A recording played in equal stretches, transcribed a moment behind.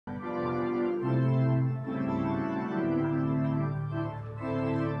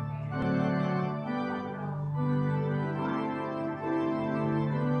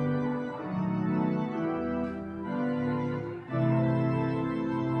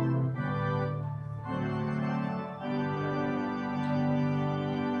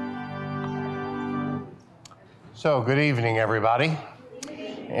So, good evening, everybody,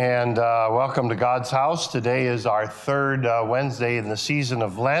 and welcome to God's house. Today is our third Wednesday in the season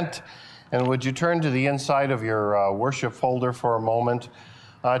of Lent, and would you turn to the inside of your worship folder for a moment?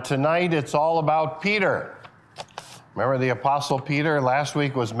 Tonight, it's all about Peter. Remember the Apostle Peter? Last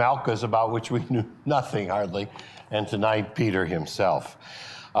week was Malchus, about which we knew nothing hardly, and tonight, Peter himself.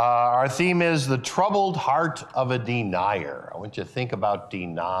 Our theme is the troubled heart of a denier. I want you to think about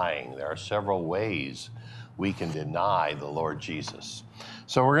denying. There are several ways we can deny the Lord Jesus.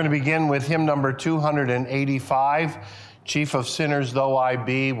 So we're going to begin with hymn number 285, Chief of Sinners Though I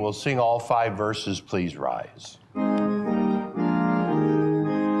Be. We'll sing all 5 verses. Please rise.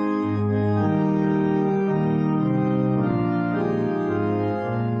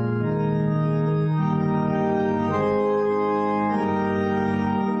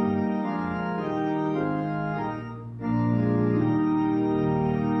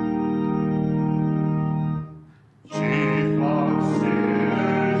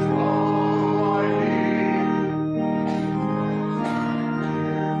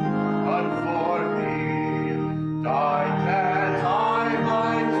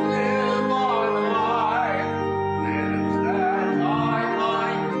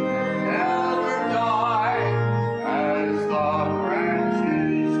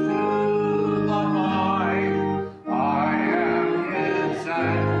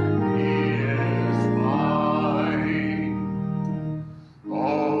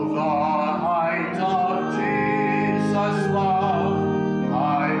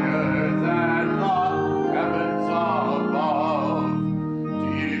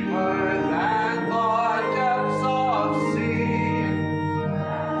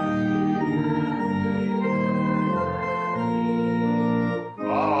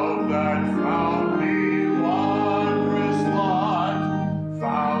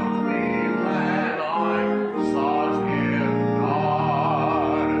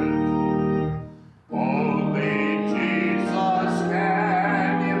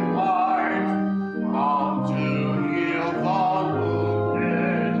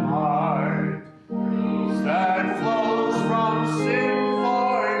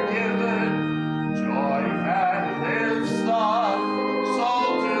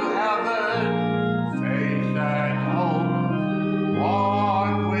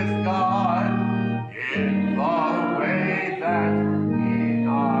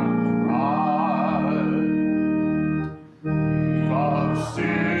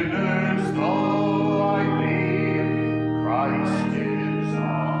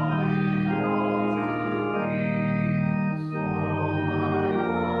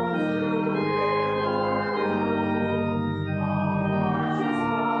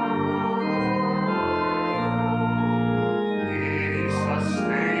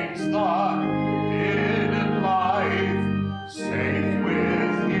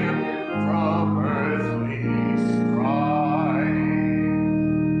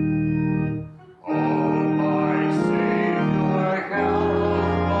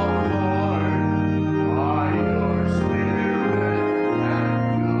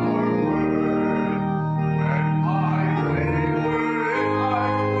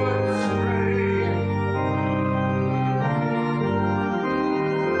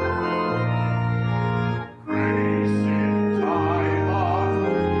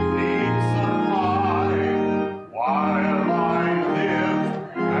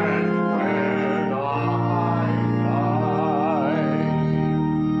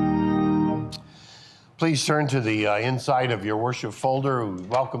 Please turn to the inside of your worship folder. We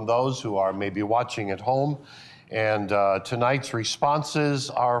welcome those who are maybe watching at home. And tonight's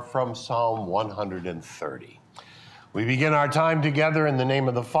responses are from Psalm 130. We begin our time together in the name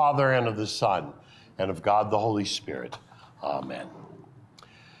of the Father, and of the Son, and of God the Holy Spirit. Amen.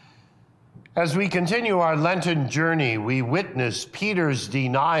 As we continue our Lenten journey, we witness Peter's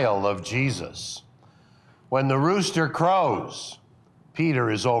denial of Jesus. When the rooster crows,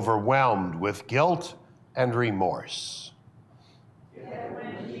 Peter is overwhelmed with guilt and remorse. Yet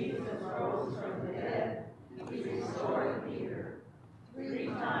when Jesus rose from the dead, he restored Peter. 3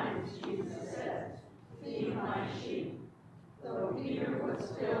 times Jesus said, "Feed my sheep." Though Peter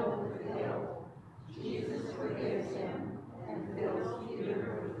was filled with guilt, Jesus forgives him and fills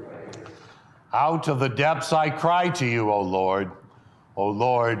Peter with grace. Out of the depths I cry to you, O Lord. O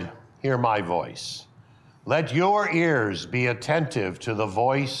Lord, hear my voice. Let your ears be attentive to the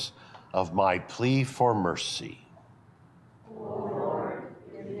voice of my plea for mercy. O Lord,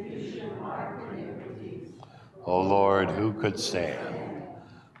 if you should mark iniquities. O Lord, who could stand?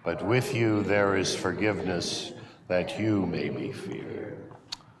 But with you there is forgiveness, that you may be feared.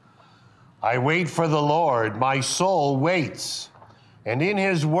 I wait for the Lord, my soul waits, and in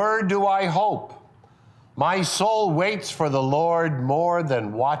his word do I hope. My soul waits for the Lord more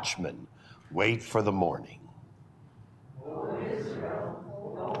than watchmen wait for the morning. O Israel,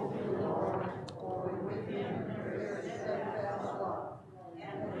 hope in the Lord, for with him there is steadfast love,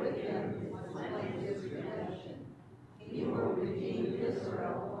 and with him is plenty of redemption. He will redeem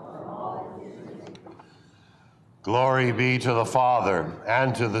Israel from all his iniquities. Glory be to the Father,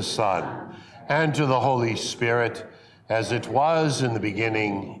 and to the Son, and to the Holy Spirit, as it was in the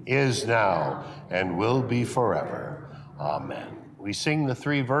beginning, is now, and will be forever. Amen. We sing the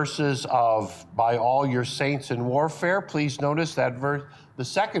 3 verses of By All Your Saints in Warfare. Please notice that the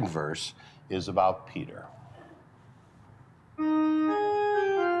second verse is about Peter.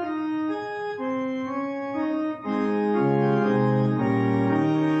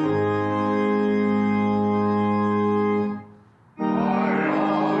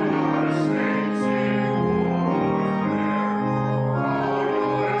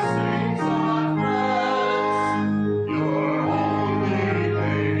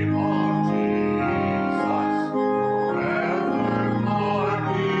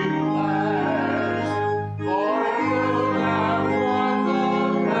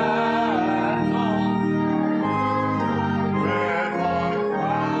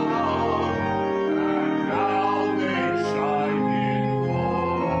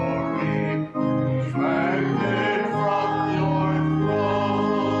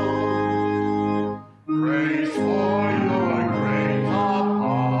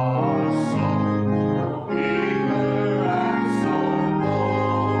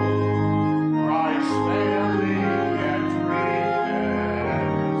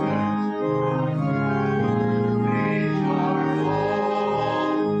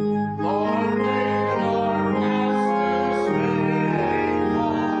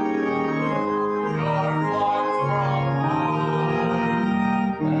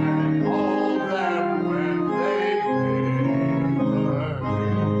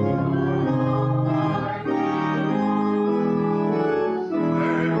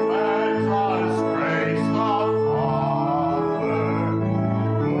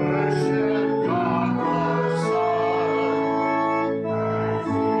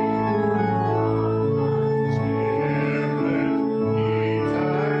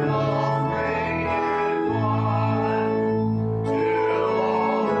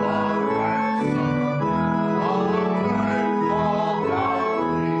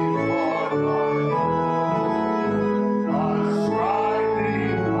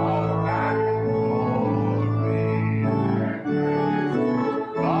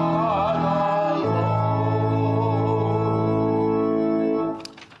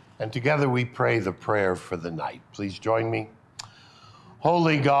 And together we pray the prayer for the night. Please join me.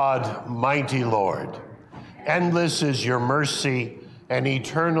 Holy God, mighty Lord, endless is your mercy and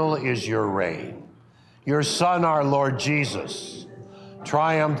eternal is your reign. Your Son, our Lord Jesus,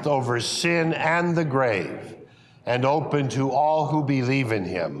 triumphed over sin and the grave and opened to all who believe in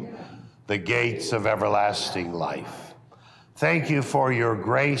him the gates of everlasting life. Thank you for your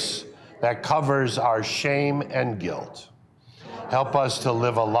grace that covers our shame and guilt. Help us to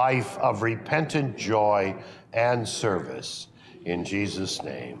live a life of repentant joy and service. In Jesus'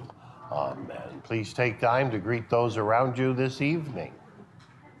 name, amen. Please take time to greet those around you this evening.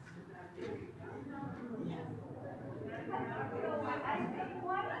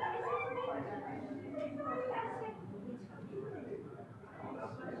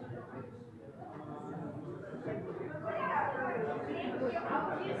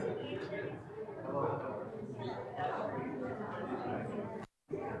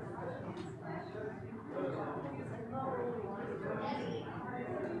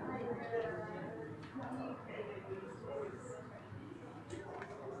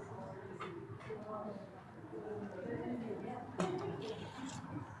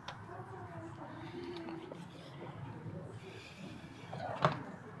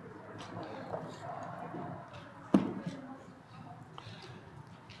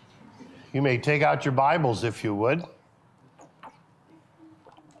 You may take out your Bibles if you would.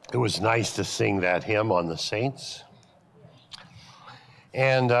 It was nice to sing that hymn on the saints.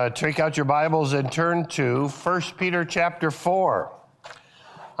 And take out your Bibles and turn to 1 Peter chapter 4.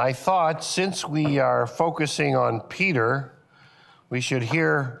 I thought since we are focusing on Peter, we should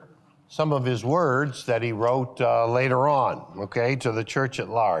hear some of his words that he wrote later on, okay, to the church at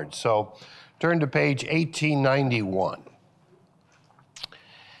large. So turn to page 1891.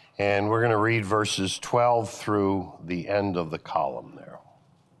 And we're going to read verses 12 through the end of the column there.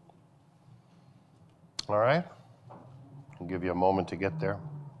 All right? I'll give you a moment to get there.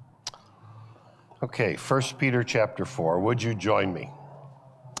 Okay, 1 Peter chapter 4. Would you join me?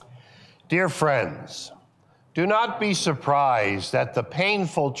 Dear friends, do not be surprised at the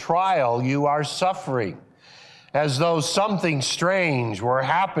painful trial you are suffering, as though something strange were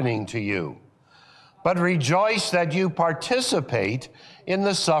happening to you. But rejoice that you participate in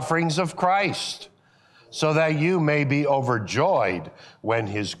the sufferings of Christ, so that you may be overjoyed when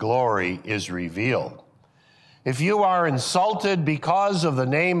his glory is revealed. If you are insulted because of the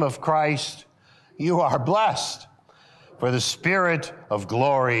name of Christ, you are blessed, for the Spirit of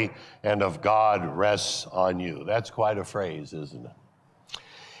glory and of God rests on you. That's quite a phrase, isn't it?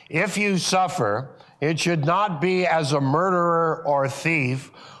 If you suffer, it should not be as a murderer or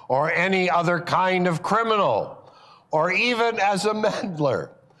thief or any other kind of criminal, or even as a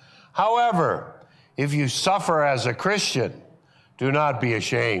meddler. However, if you suffer as a Christian, do not be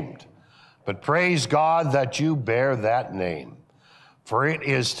ashamed, but praise God that you bear that name. For it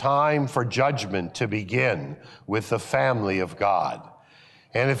is time for judgment to begin with the family of God.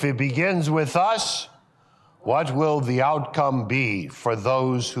 And if it begins with us, what will the outcome be for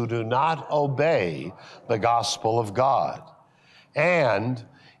those who do not obey the gospel of God? And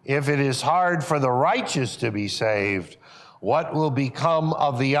if it is hard for the righteous to be saved, what will become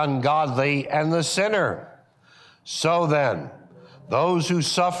of the ungodly and the sinner? So then, those who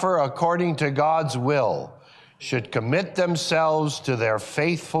suffer according to God's will should commit themselves to their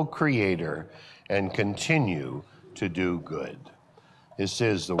faithful Creator and continue to do good. This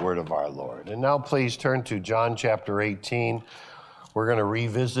is the word of our Lord. And now please turn to John chapter 18. We're going to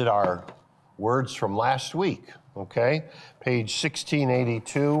revisit our words from last week, okay? Page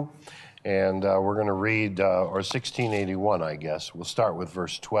 1682, and we're going to read, or 1681, I guess. We'll start with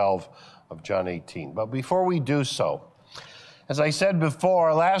verse 12 of John 18. But before we do so, as I said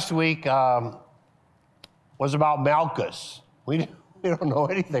before, last week was about Malchus. We don't know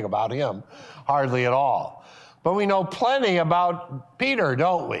anything about him, hardly at all. But we know plenty about Peter,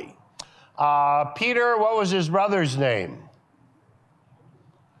 don't we? Peter, what was his brother's name?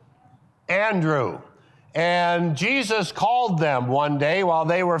 Andrew. And Jesus called them one day while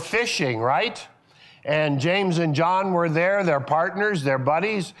they were fishing, right? And James and John were there, their partners, their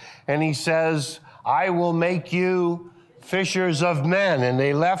buddies, and he says, I will make you fishers of men. And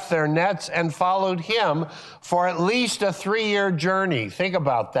they left their nets and followed him for at least a 3-year journey. Think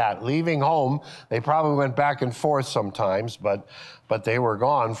about that. Leaving home, they probably went back and forth sometimes, but they were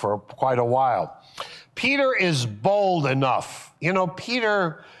gone for quite a while. Peter is bold enough. You know,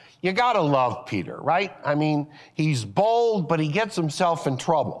 Peter, you got to love Peter, right? I mean, he's bold, but he gets himself in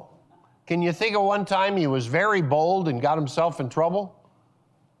trouble. Can you think of one time he was very bold and got himself in trouble?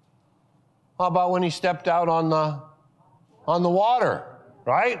 How about when he stepped out on the water,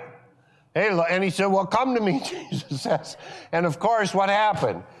 right? And he said, well, come to me, Jesus says. And of course, what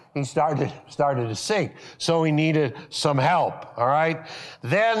happened? He started to sink, so he needed some help, all right?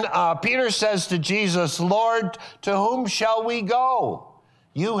 Then Peter says to Jesus, Lord, to whom shall we go?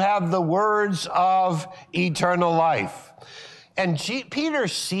 You have the words of eternal life. And Peter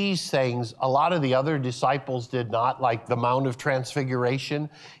sees things a lot of the other disciples did not, like the Mount of Transfiguration.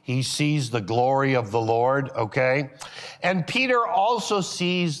 He sees the glory of the Lord, okay? And Peter also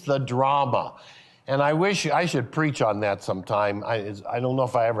sees the drama. And I wish I should preach on that sometime. I don't know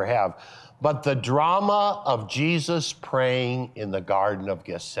if I ever have. But the drama of Jesus praying in the Garden of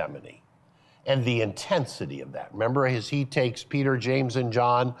Gethsemane and the intensity of that. Remember, as he takes Peter, James, and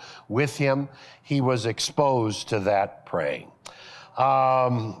John with him, he was exposed to that praying.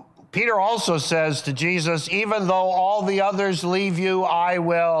 Peter also says to Jesus, even though all the others leave you, I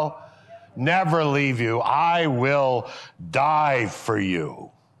will never leave you. I will die for you.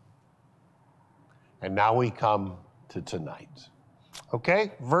 And now we come to tonight.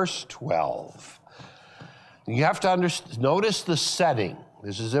 Okay, verse 12. You have to notice the setting.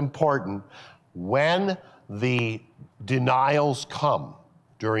 This is important. When the denials come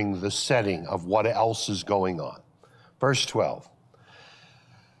during the setting of what else is going on. Verse 12.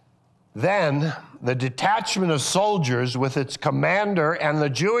 Then the detachment of soldiers with its commander and the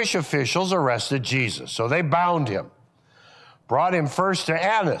Jewish officials arrested Jesus. So they bound him, brought him first to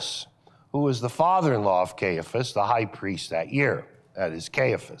Annas, who was the father-in-law of Caiaphas, the high priest that year. That is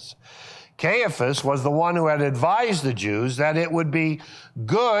Caiaphas. Caiaphas was the one who had advised the Jews that it would be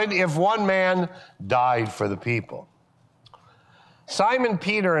good if one man died for the people. Simon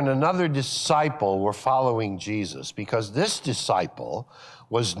Peter and another disciple were following Jesus. Because this disciple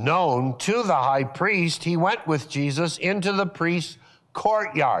was known to the high priest, he went with Jesus into the priest's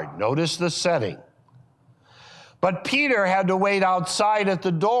courtyard. Notice the setting. But Peter had to wait outside at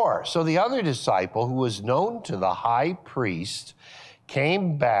the door. So the other disciple, who was known to the high priest,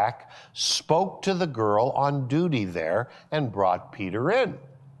 came back, spoke to the girl on duty there, and brought Peter in.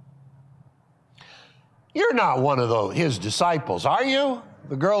 "You're not one of his disciples, are you?"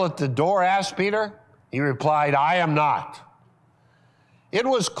 the girl at the door asked Peter. He replied, "I am not." It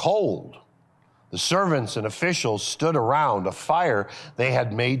was cold. The servants and officials stood around a fire they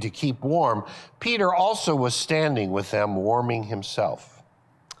had made to keep warm. Peter also was standing with them, warming himself.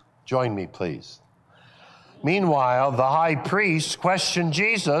 Join me, please. Meanwhile, the high priest questioned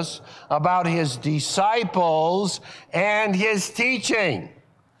Jesus about his disciples and his teaching.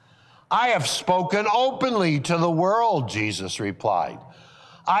 "I have spoken openly to the world," Jesus replied.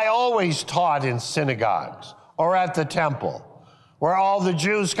 "I always taught in synagogues or at the temple, where all the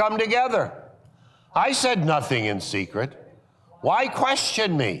Jews come together. I said nothing in secret. Why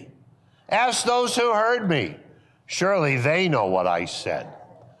question me? Ask those who heard me. Surely they know what I said."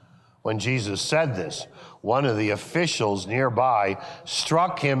 When Jesus said this, one of the officials nearby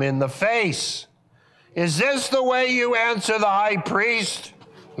struck him in the face. "Is this the way you answer the high priest?"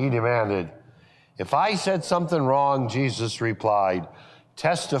 he demanded. "If I said something wrong," Jesus replied,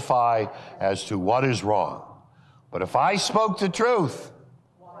 "testify as to what is wrong. But if I spoke the truth,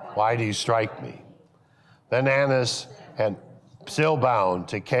 why do you strike me?" Then Annas had still bound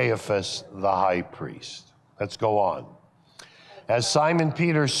to Caiaphas the high priest. Let's go on. As Simon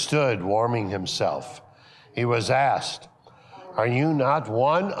Peter stood warming himself, he was asked, "Are you not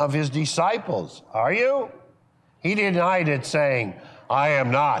one of his disciples, are you?" He denied it, saying, "I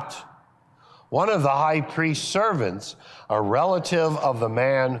am not." One of the high priest's servants, a relative of the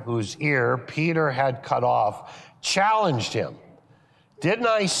man whose ear Peter had cut off, challenged him. "Didn't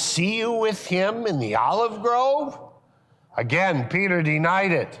I see you with him in the olive grove?" Again, Peter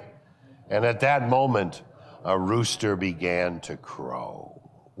denied it. And at that moment, a rooster began to crow.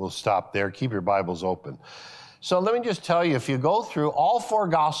 We'll stop there. Keep your Bibles open. So let me just tell you, if you go through, all four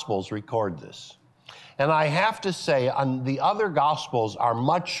Gospels record this. And I have to say, the other Gospels are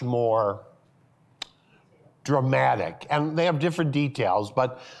much more dramatic, and they have different details,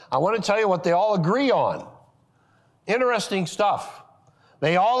 but I want to tell you what they all agree on. Interesting stuff.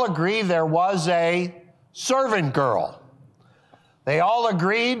 They all agree there was a servant girl. They all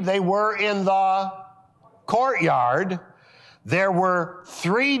agreed they were in the courtyard. There were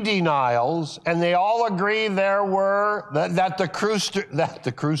 3 denials, and they all agree there were that the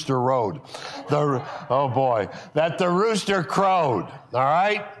rooster crowed. All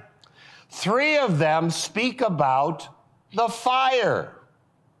right. 3 of them speak about the fire.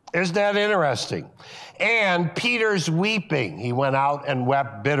 Isn't that interesting? And Peter's weeping. He went out and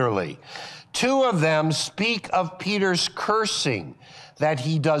wept bitterly. 2 of them speak of Peter's cursing, that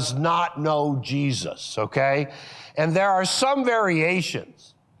he does not know Jesus, okay? And there are some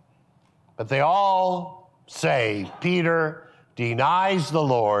variations, but they all say Peter denies the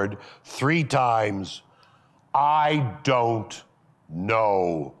Lord 3 times. "I don't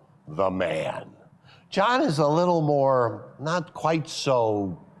know the man." John is a little more, not quite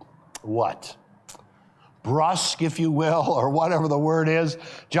so, brusque, if you will, or whatever the word is.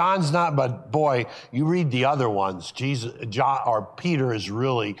 John's not, but boy, you read the other ones, Peter is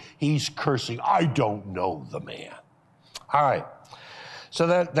really, he's cursing, "I don't know the man." All right, so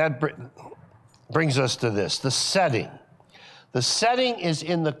that brings us to this, the setting. The setting is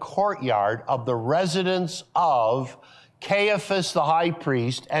in the courtyard of the residence of Caiaphas the high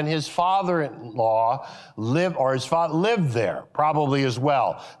priest, and his father-in-law lived there, probably as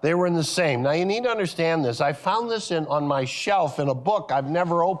well. They were in the same. Now you need to understand this. I found this on my shelf in a book I've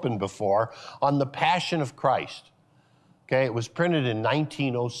never opened before on the Passion of Christ. Okay, it was printed in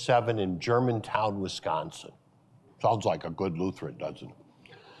 1907 in Germantown, Wisconsin. Sounds like a good Lutheran, doesn't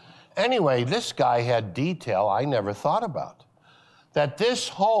it? Anyway, this guy had detail I never thought about. That this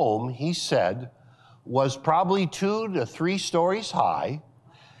home, he said, was probably 2 to 3 stories high,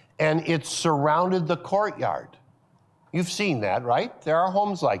 and it surrounded the courtyard. You've seen that, right? There are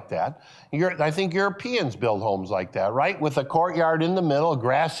homes like that. I think Europeans build homes like that, right? With a courtyard in the middle, a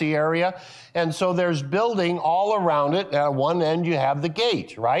grassy area. And so there's building all around it. At one end, you have the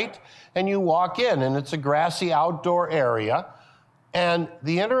gate, right? And you walk in, and it's a grassy outdoor area. And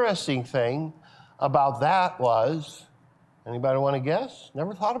the interesting thing about that was, anybody want to guess?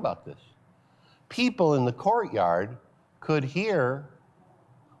 Never thought about this. People in the courtyard could hear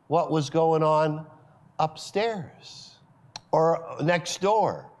what was going on upstairs or next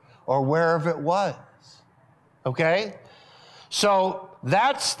door or wherever it was, okay? So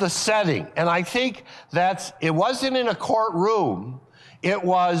that's the setting, and I think it wasn't in a courtroom, it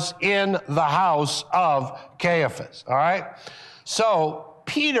was in the house of Caiaphas, all right? So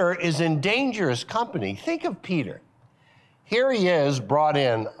Peter is in dangerous company. Think of Peter. here he is brought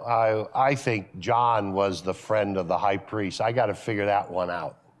in. I think John was the friend of the high priest. I got to figure that one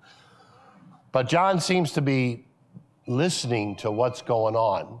out. But John seems to be listening to what's going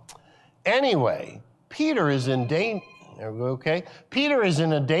on. Anyway, Peter is in danger. Okay? Peter is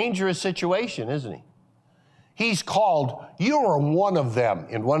in a dangerous situation, isn't he? He's called, you are one of them.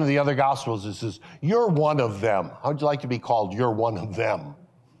 In one of the other Gospels, it says, you're one of them. How'd you like to be called, you're one of them?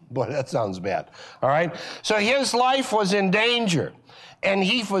 Boy, that sounds bad. All right? So his life was in danger, and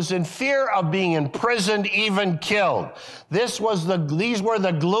he was in fear of being imprisoned, even killed. These were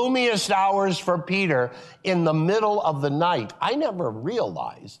the gloomiest hours for Peter in the middle of the night. I never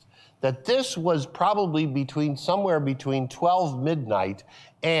realized that this was probably somewhere between 12 midnight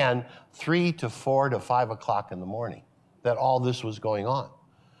and 3 to 4 to 5 o'clock in the morning that all this was going on.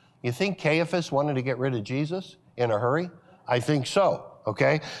 You think Caiaphas wanted to get rid of Jesus in a hurry? I think so,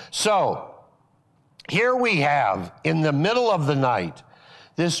 okay? So here we have, in the middle of the night,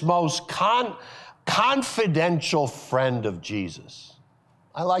 this most confidential friend of Jesus.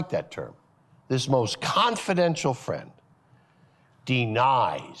 I like that term. This most confidential friend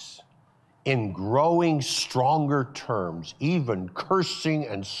denies in growing stronger terms, even cursing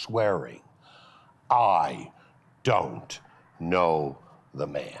and swearing, I don't know the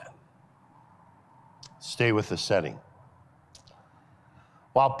man. Stay with the setting.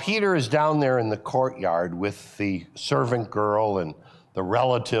 While Peter is down there in the courtyard with the servant girl and the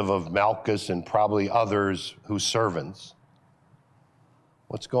relative of Malchus and probably others whose servants,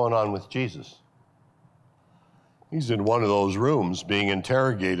 what's going on with Jesus? He's in one of those rooms being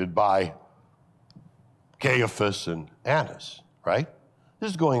interrogated by Caiaphas and Annas, right?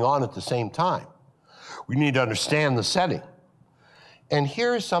 This is going on at the same time. We need to understand the setting. And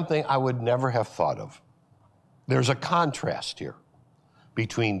here's something I would never have thought of. There's a contrast here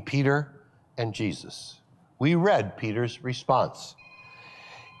between Peter and Jesus. We read Peter's response.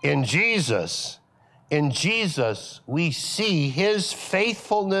 In Jesus, we see his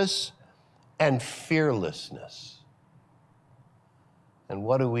faithfulness and fearlessness. And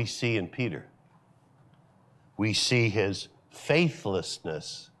what do we see in Peter? We see his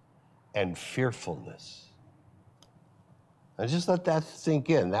faithlessness and fearfulness. I just let that sink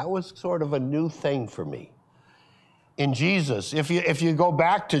in. That was sort of a new thing for me. In Jesus, if you go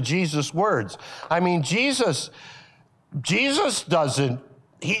back to Jesus' words, I mean, Jesus doesn't,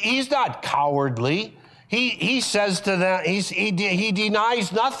 he's not cowardly. He says to them, he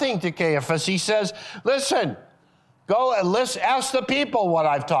denies nothing to Caiaphas. He says, listen, go and ask the people what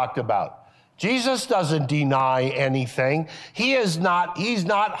I've talked about. Jesus doesn't deny anything. He's not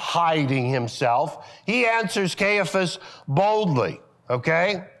hiding himself. He answers Caiaphas boldly,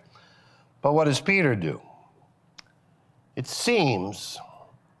 okay? But what does Peter do? It seems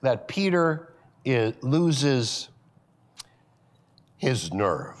that Peter loses his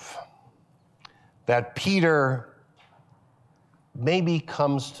nerve. That Peter maybe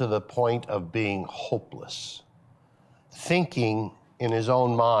comes to the point of being hopeless, thinking in his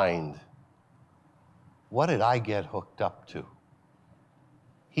own mind, what did I get hooked up to?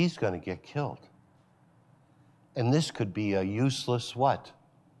 He's going to get killed. And this could be a useless what?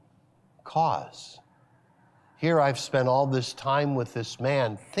 Cause. Here I've spent all this time with this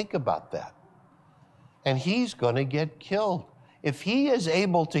man. Think about that. And he's going to get killed. If he is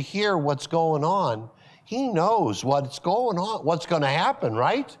able to hear what's going on, he knows what's going on, what's going to happen,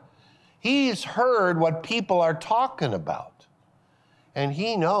 right? He's heard what people are talking about. And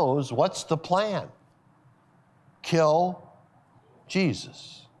he knows what's the plan. Kill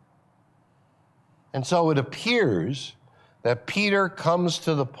Jesus. And so it appears that Peter comes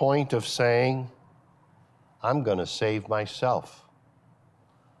to the point of saying, I'm going to save myself.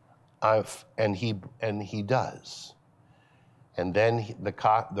 And he does. And then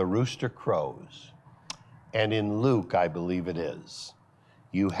the rooster crows. And in Luke, I believe it is,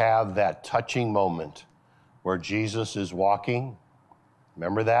 you have that touching moment where Jesus is walking.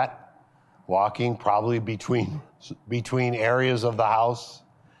 Remember that? Walking probably between areas of the house.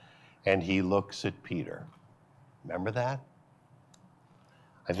 And he looks at Peter. Remember that?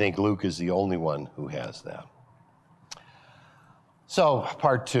 I think Luke is the only one who has that. So,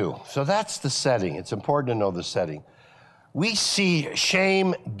 part two. So that's the setting. It's important to know the setting. We see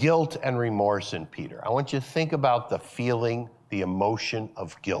shame, guilt, and remorse in Peter. I want you to think about the feeling, the emotion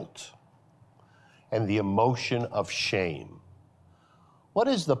of guilt, and the emotion of shame. What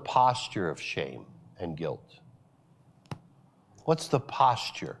is the posture of shame and guilt? What's the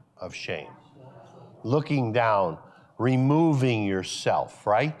posture of shame? Looking down, removing yourself,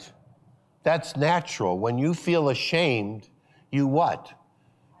 right? That's natural. When you feel ashamed, you what?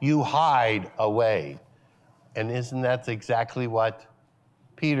 You hide away. And isn't that exactly what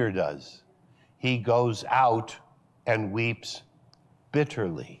Peter does? He goes out and weeps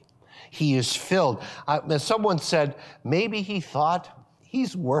bitterly. He is filled. As someone said, maybe he thought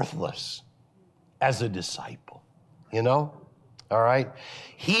he's worthless as a disciple, you know? All right?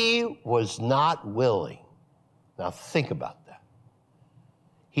 He was not willing. Now think about that.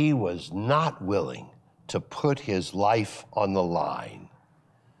 He was not willing to put his life on the line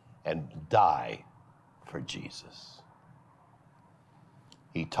and die for Jesus.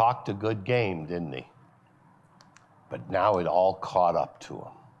 He talked a good game, didn't he? But now it all caught up to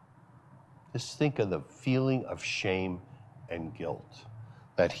him. Just think of the feeling of shame and guilt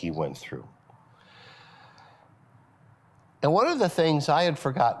that he went through. And one of the things I had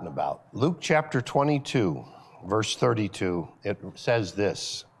forgotten about, Luke chapter 22, verse 32, it says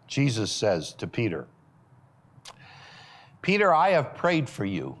this. Jesus says to Peter, Peter, I have prayed for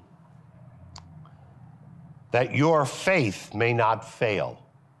you that your faith may not fail.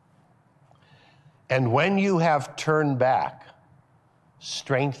 And when you have turned back,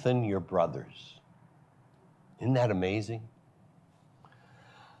 strengthen your brothers. Isn't that amazing?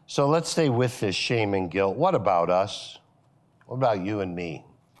 So let's stay with this shame and guilt. What about us? What about you and me?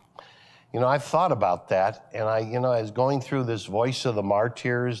 You know, I've thought about that, and I was going through this Voice of the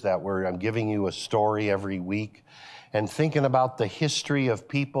Martyrs I'm giving you a story every week, and thinking about the history of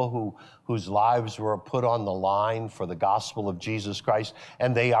people whose lives were put on the line for the gospel of Jesus Christ,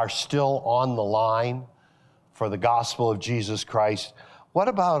 and they are still on the line for the gospel of Jesus Christ. What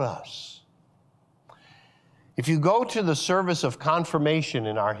about us? If you go to the service of confirmation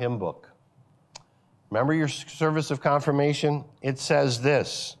in our hymn book, remember your service of confirmation? It says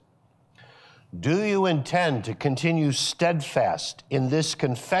this, do you intend to continue steadfast in this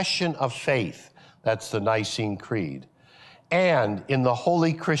confession of faith, that's the Nicene Creed, and in the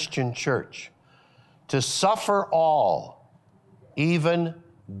Holy Christian Church, to suffer all, even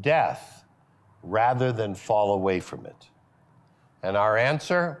death, rather than fall away from it? And our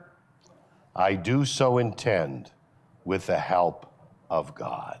answer, I do so intend with the help of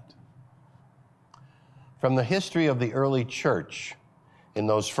God. From the history of the early church in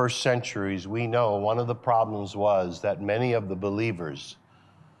those first centuries, we know one of the problems was that many of the believers,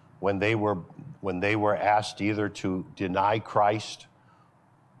 when they were asked either to deny Christ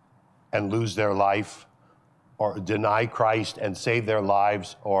and lose their life, or deny Christ and save their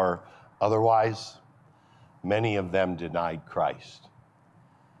lives, or otherwise, many of them denied Christ.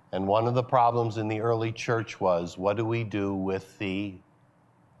 And one of the problems in the early church was, what do we do with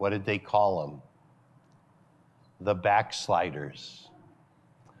what did they call them? The backsliders.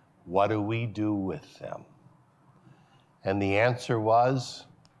 What do we do with them? And the answer was,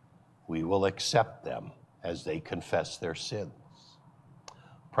 we will accept them as they confess their sins,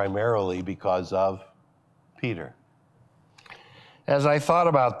 primarily because of Peter. As I thought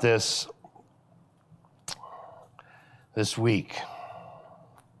about this week,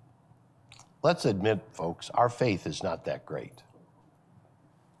 let's admit, folks, our faith is not that great.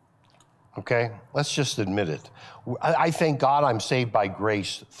 Okay? Let's just admit it. I thank God I'm saved by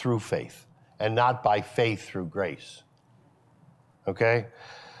grace through faith and not by faith through grace. Okay?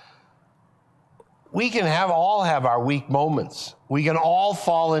 We can all have our weak moments. We can all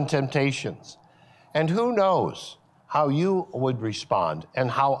fall in temptations. And who knows how you would respond and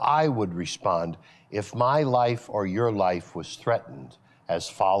how I would respond if my life or your life was threatened as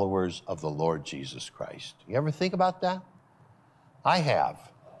followers of the Lord Jesus Christ. You ever think about that? I have.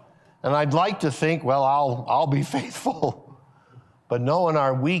 And I'd like to think, well, I'll be faithful. But knowing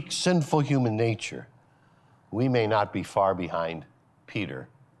our weak, sinful human nature, we may not be far behind Peter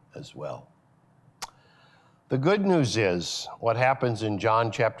as well. The good news is what happens in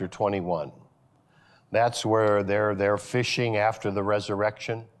John chapter 21. That's where they're fishing after the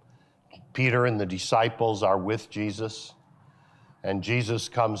resurrection. Peter and the disciples are with Jesus. And Jesus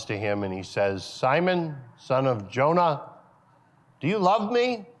comes to him and he says, Simon, son of Jonah, do you love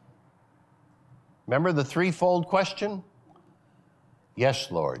me? Remember the threefold question?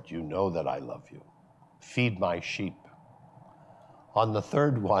 Yes, Lord, you know that I love you. Feed my sheep. On the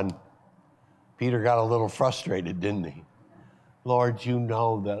third one, Peter got a little frustrated, didn't he? Lord, you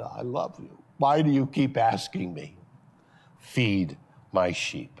know that I love you. Why do you keep asking me? Feed my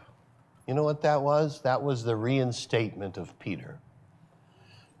sheep. You know what that was? That was the reinstatement of Peter.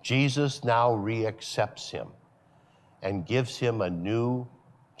 Jesus now reaccepts him and gives him a new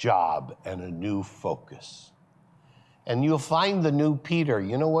job and a new focus. And you'll find the new Peter.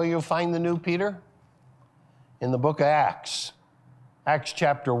 You know where you'll find the new Peter? In the book of Acts. Acts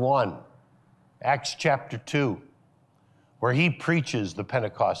chapter 1, Acts chapter 2, where he preaches the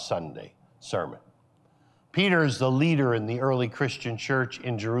Pentecost Sunday sermon. Peter is the leader in the early Christian church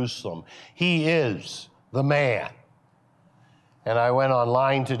in Jerusalem. He is the man. And I went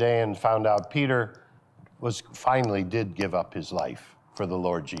online today and found out Peter finally did give up his life for the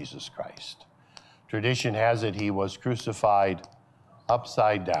Lord Jesus Christ. Tradition has it he was crucified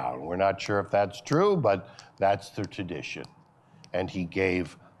upside down. We're not sure if that's true, but that's the tradition. And he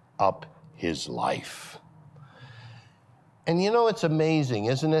gave up his life. And you know, it's amazing,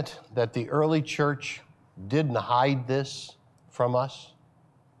 isn't it, that the early church didn't hide this from us?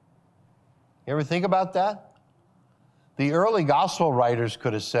 You ever think about that? The early gospel writers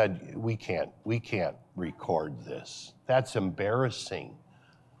could have said, we can't record this. That's embarrassing.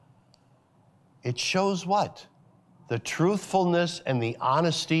 It shows what? The truthfulness and the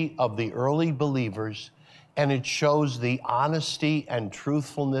honesty of the early believers, and it shows the honesty and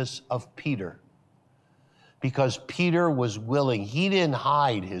truthfulness of Peter. Because Peter was willing. He didn't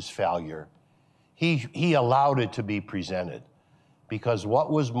hide his failure. He allowed it to be presented. Because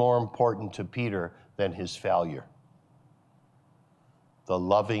what was more important to Peter than his failure? The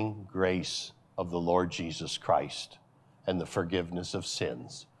loving grace of the Lord Jesus Christ and the forgiveness of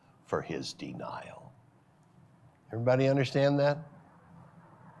sins for his denial. Everybody understand that?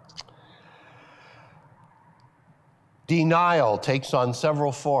 Denial takes on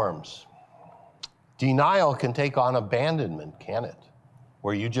several forms. Denial can take on abandonment, can it?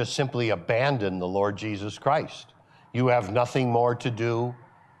 Where you just simply abandon the Lord Jesus Christ. You have nothing more to do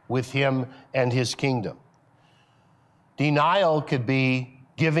with him and his kingdom. Denial could be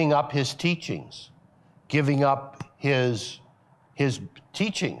giving up his teachings, giving up his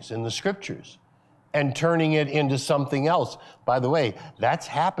teachings in the scriptures and turning it into something else. By the way, that's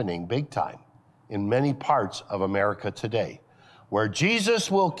happening big time in many parts of America today, where Jesus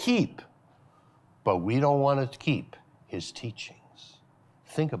will keep, but we don't want to keep his teachings.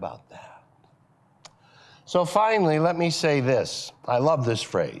 Think about that. So finally, let me say this. I love this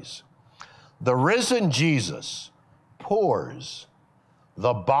phrase. The risen Jesus pours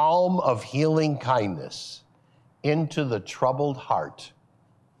the balm of healing kindness into the troubled heart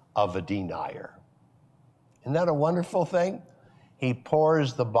of a denier. Isn't that a wonderful thing? He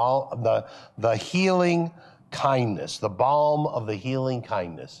pours the healing kindness, the balm of the healing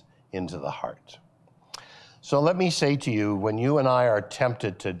kindness into the heart. So let me say to you, when you and I are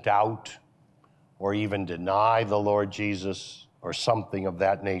tempted to doubt or even deny the Lord Jesus or something of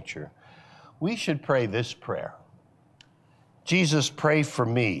that nature, we should pray this prayer. Jesus, pray for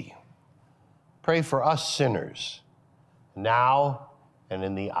me. Pray for us sinners, now and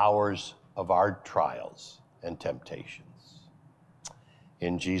in the hours of our trials and temptations.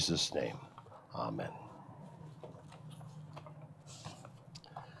 In Jesus' name, amen.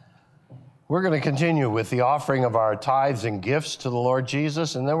 We're going to continue with the offering of our tithes and gifts to the Lord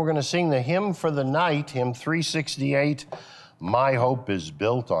Jesus, and then we're going to sing the hymn for the night, hymn 368, My Hope is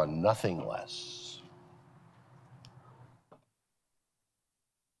Built on Nothing Less.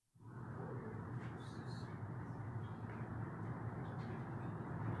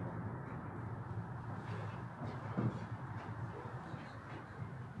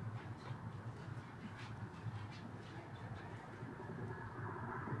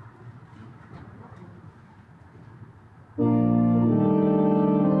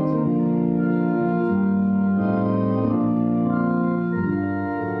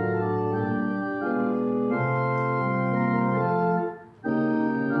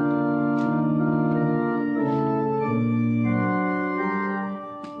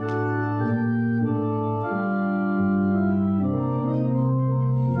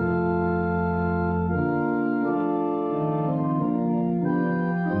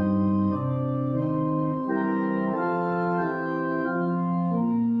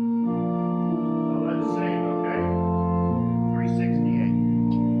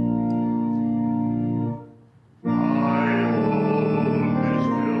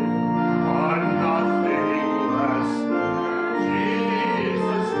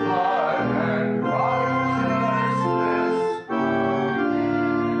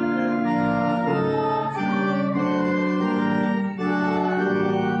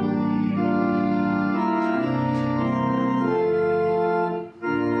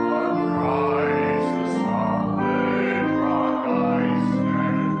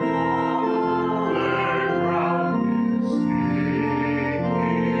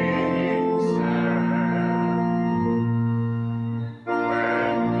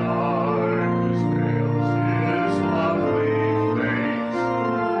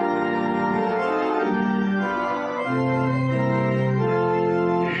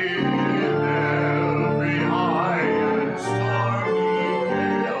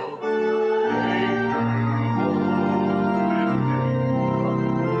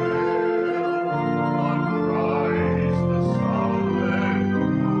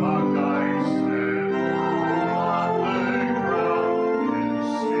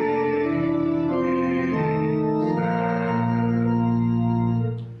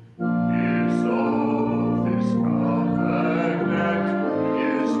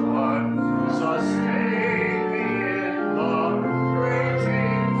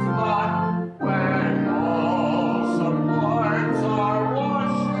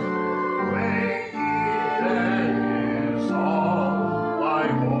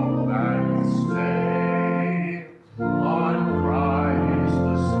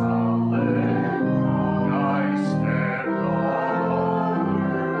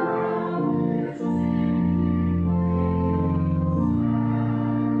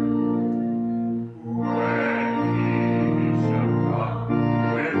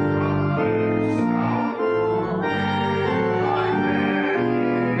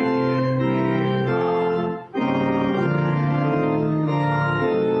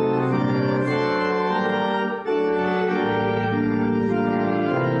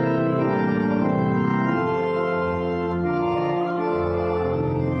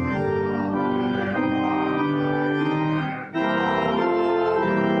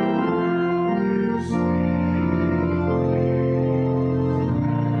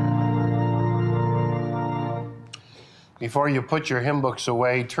 Before you put your hymn books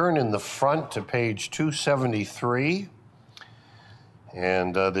away, turn in the front to page 273.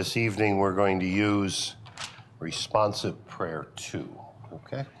 And this evening we're going to use responsive prayer 2,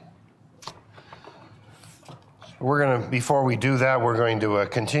 okay? Before we do that, we're going to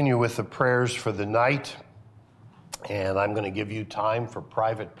continue with the prayers for the night. And I'm going to give you time for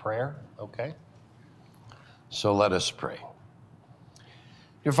private prayer, okay? So let us pray.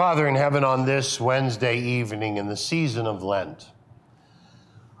 Dear Father in heaven, on this Wednesday evening in the season of Lent,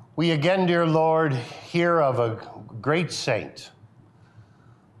 we again, dear Lord, hear of a great saint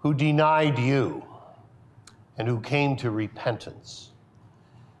who denied you and who came to repentance.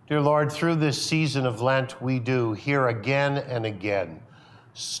 Dear Lord, through this season of Lent, we do hear again and again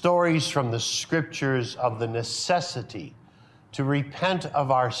stories from the scriptures of the necessity to repent of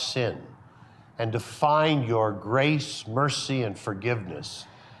our sin and to find your grace, mercy, and forgiveness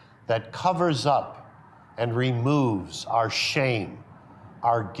that covers up and removes our shame,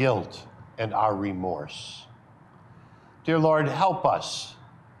 our guilt, and our remorse. Dear Lord, help us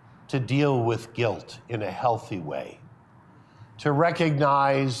to deal with guilt in a healthy way, to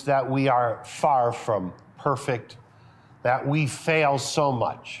recognize that we are far from perfect, that we fail so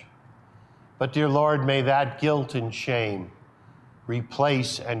much. But dear Lord, may that guilt and shame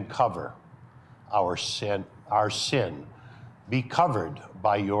replace and cover our sin be covered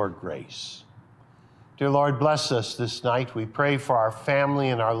by your grace. Dear Lord, bless us this night. We pray for our family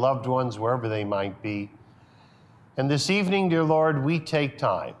and our loved ones, wherever they might be. And this evening, dear Lord, we take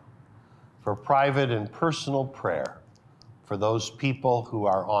time for private and personal prayer for those people who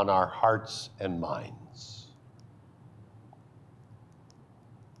are on our hearts and minds.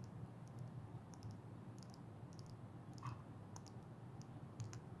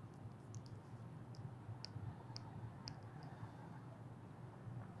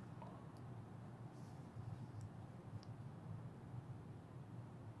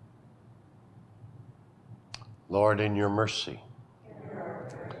 Lord, in your mercy.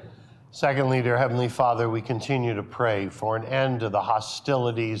 Secondly, dear Heavenly Father, we continue to pray for an end to the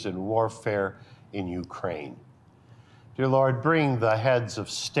hostilities and warfare in Ukraine. Dear Lord, bring the heads of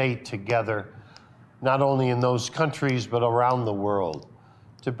state together, not only in those countries, but around the world,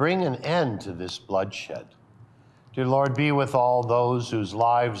 to bring an end to this bloodshed. Dear Lord, be with all those whose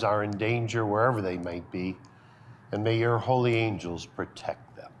lives are in danger, wherever they might be, and may your holy angels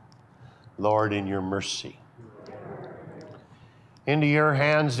protect them. Lord, in your mercy. Into your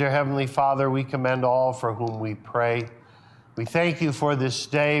hands, dear Heavenly Father, we commend all for whom we pray. We thank you for this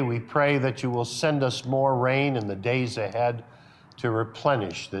day. We pray that you will send us more rain in the days ahead to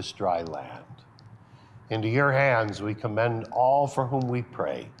replenish this dry land. Into your hands, we commend all for whom we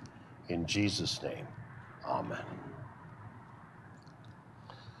pray. In Jesus' name, amen.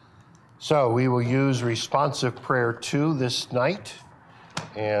 So we will use responsive prayer 2 this night,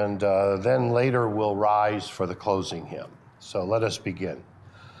 and then later we'll rise for the closing hymn. So let us begin.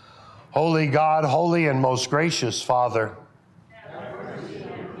 Holy God, holy and most gracious Father, have mercy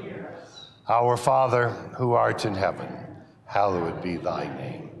and hear us. Our Father, who art in heaven, hallowed be thy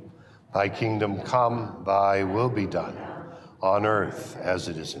name. Thy kingdom come, thy will be done, on earth as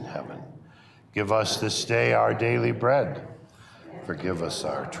it is in heaven. Give us this day our daily bread. Forgive us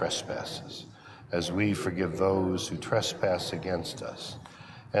our trespasses, as we forgive those who trespass against us.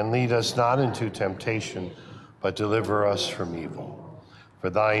 And lead us not into temptation, but deliver us from evil.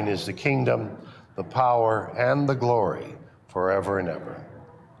 For thine is the kingdom, the power, and the glory, forever and ever.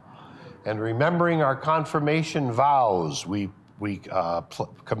 And remembering our confirmation vows, we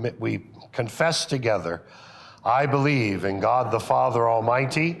confess together, I believe in God the Father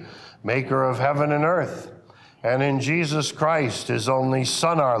Almighty, maker of heaven and earth, and in Jesus Christ, his only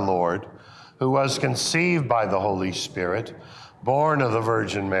Son, our Lord, who was conceived by the Holy Spirit, born of the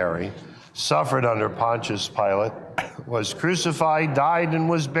Virgin Mary, suffered under Pontius Pilate, was crucified, died, and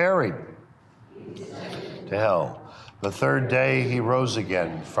was buried to hell. The third day he rose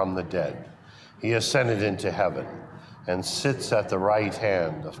again from the dead. He ascended into heaven and sits at the right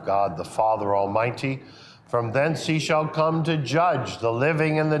hand of God the Father Almighty. From thence he shall come to judge the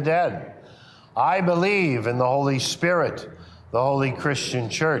living and the dead. I believe in the Holy Spirit, the holy Christian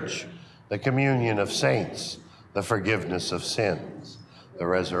church, the communion of saints, the forgiveness of sins, the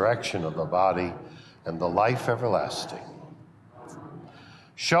resurrection of the body, and the life everlasting.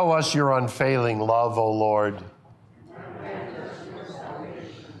 Show us your unfailing love, O Lord.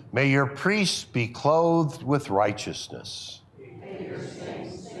 May your priests be clothed with righteousness.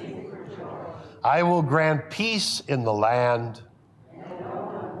 I will grant peace in the land.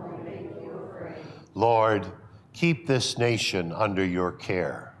 Lord, keep this nation under your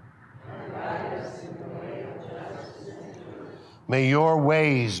care. May your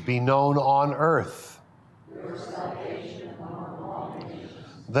ways be known on earth. Your salvation among all nations.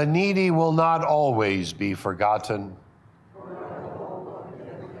 The needy will not always be forgotten.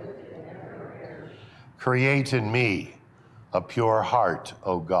 Create in me a pure heart,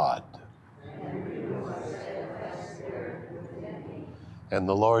 O God. And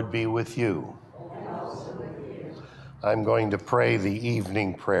the Lord be with you. I'm going to pray the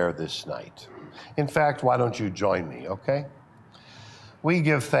evening prayer this night. In fact, why don't you join me, okay? We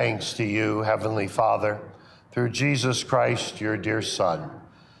give thanks to you, Heavenly Father, through Jesus Christ, your dear Son,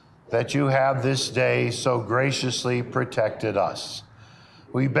 that you have this day so graciously protected us.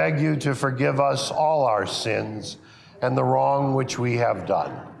 We beg you to forgive us all our sins and the wrong which we have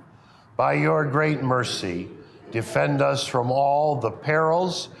done. By your great mercy, defend us from all the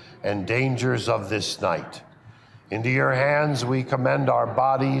perils and dangers of this night. Into your hands we commend our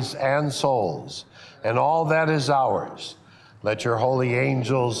bodies and souls, and all that is ours. Let your holy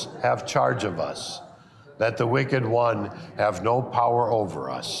angels have charge of us. Let the wicked one have no power over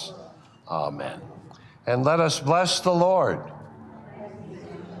us. Amen. And let us bless the Lord.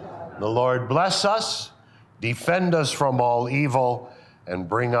 The Lord bless us, defend us from all evil, and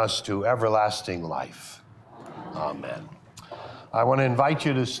bring us to everlasting life. Amen. I want to invite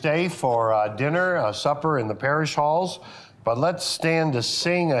you to stay for dinner, supper in the parish halls, but let's stand to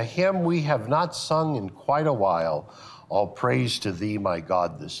sing a hymn we have not sung in quite a while. All praise to thee, my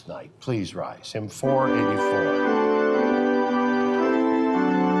God, this night. Please rise. Hymn 484.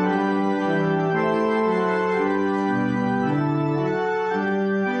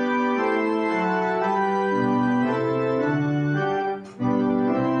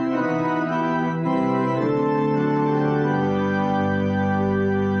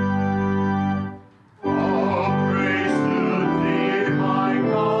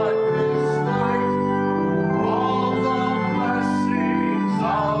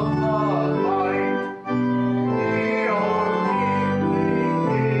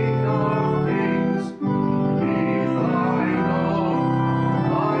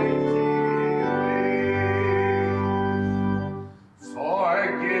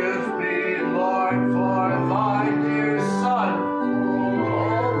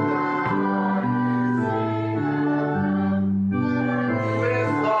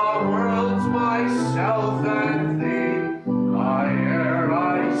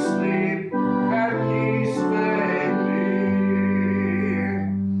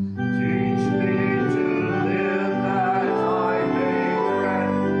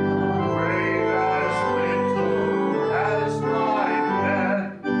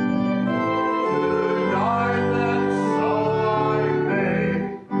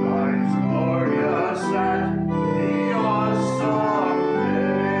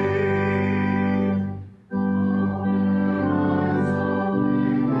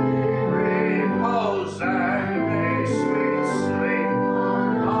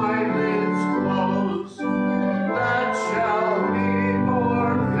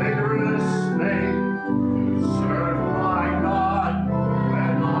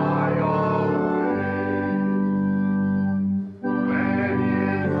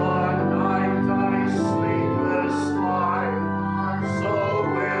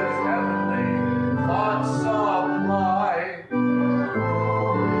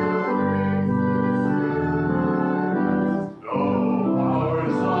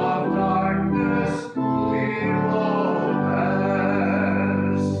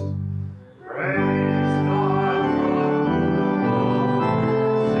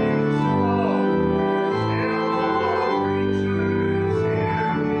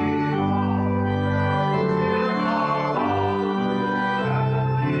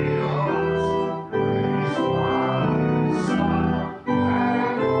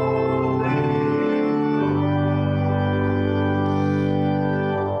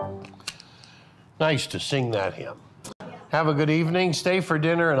 Nice to sing that hymn. Have a good evening. Stay for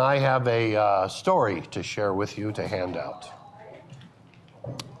dinner, and I have a story to share with you to hand out.